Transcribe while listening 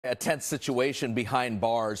A tense situation behind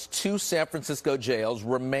bars. Two San Francisco jails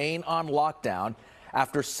remain on lockdown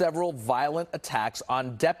after several violent attacks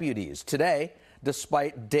on deputies. Today,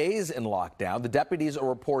 despite days in lockdown, the deputies are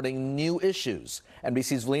reporting new issues.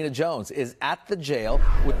 NBC's Velena Jones is at the jail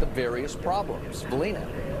with the various problems. Velena.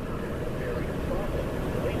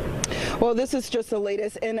 Well, this is just the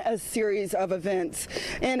latest in a series of events.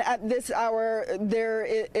 And at this hour,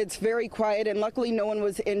 it's very quiet, and luckily no one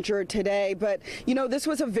was injured today. But, you know, this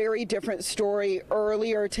was a very different story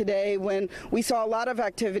earlier today when we saw a lot of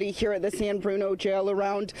activity here at the San Bruno jail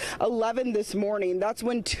around 11 this morning. That's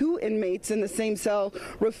when two inmates in the same cell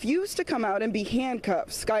refused to come out and be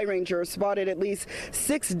handcuffed. Sky Rangers spotted at least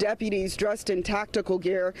 6 deputies dressed in tactical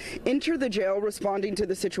gear enter the jail responding to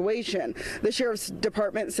the situation. The sheriff's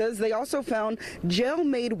department says they also found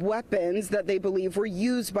jail-made weapons that they believe were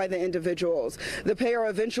used by the individuals. The pair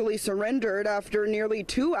eventually surrendered after nearly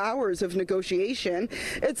 2 hours of negotiation.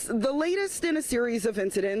 It's the latest in a series of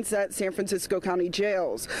incidents at San Francisco County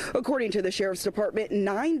jails. According to the sheriff's department,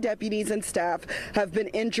 9 deputies and staff have been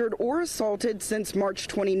injured or assaulted since March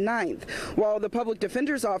 29th. While the public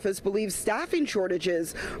defender's office believes staffing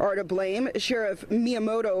shortages are to blame, Sheriff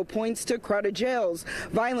Miyamoto points to crowded jails,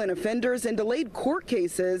 violent offenders, and delayed court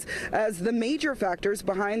cases as the major factors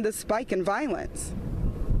behind the spike in violence.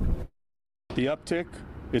 The uptick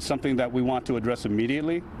is something that we want to address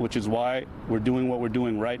immediately, which is why we're doing what we're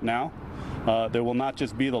doing right now. There will not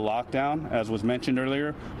just be the lockdown, as was mentioned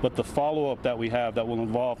earlier, but the follow-up that we have that will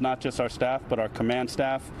involve not just our staff, but our command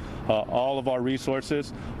staff, all of our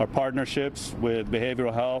resources, our partnerships with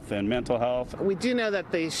behavioral health and mental health. We do know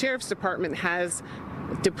that the Sheriff's Department has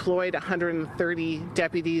deployed 130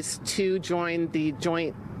 deputies to join the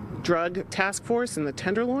Joint Drug Task Force in the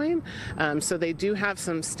Tenderloin. So they do have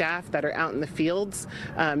some staff that are out in the fields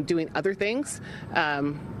doing other things.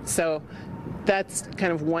 So that's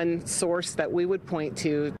kind of one source that we would point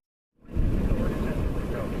to.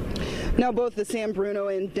 Now, both the San Bruno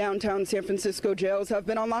and downtown San Francisco jails have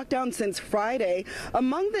been on lockdown since Friday.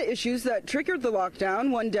 Among the issues that triggered the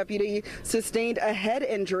lockdown, one deputy sustained a head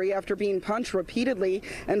injury after being punched repeatedly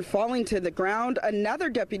and falling to the ground. Another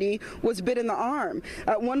deputy was bit in the arm.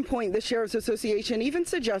 At one point, the Sheriff's Association even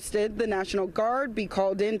suggested the National Guard be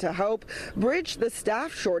called in to help bridge the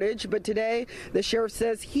staff shortage. But today, the sheriff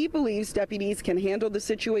says he believes deputies can handle the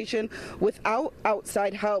situation without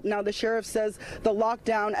outside help. Now, the sheriff says the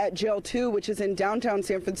lockdown at Jail 2, which is in downtown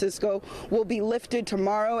San Francisco, will be lifted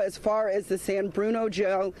tomorrow. As far as the San Bruno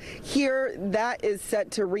jail here, that is set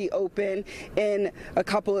to reopen in a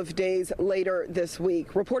couple of days later this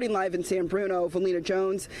week. Reporting live in San Bruno, Velena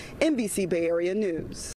Jones, NBC Bay Area News.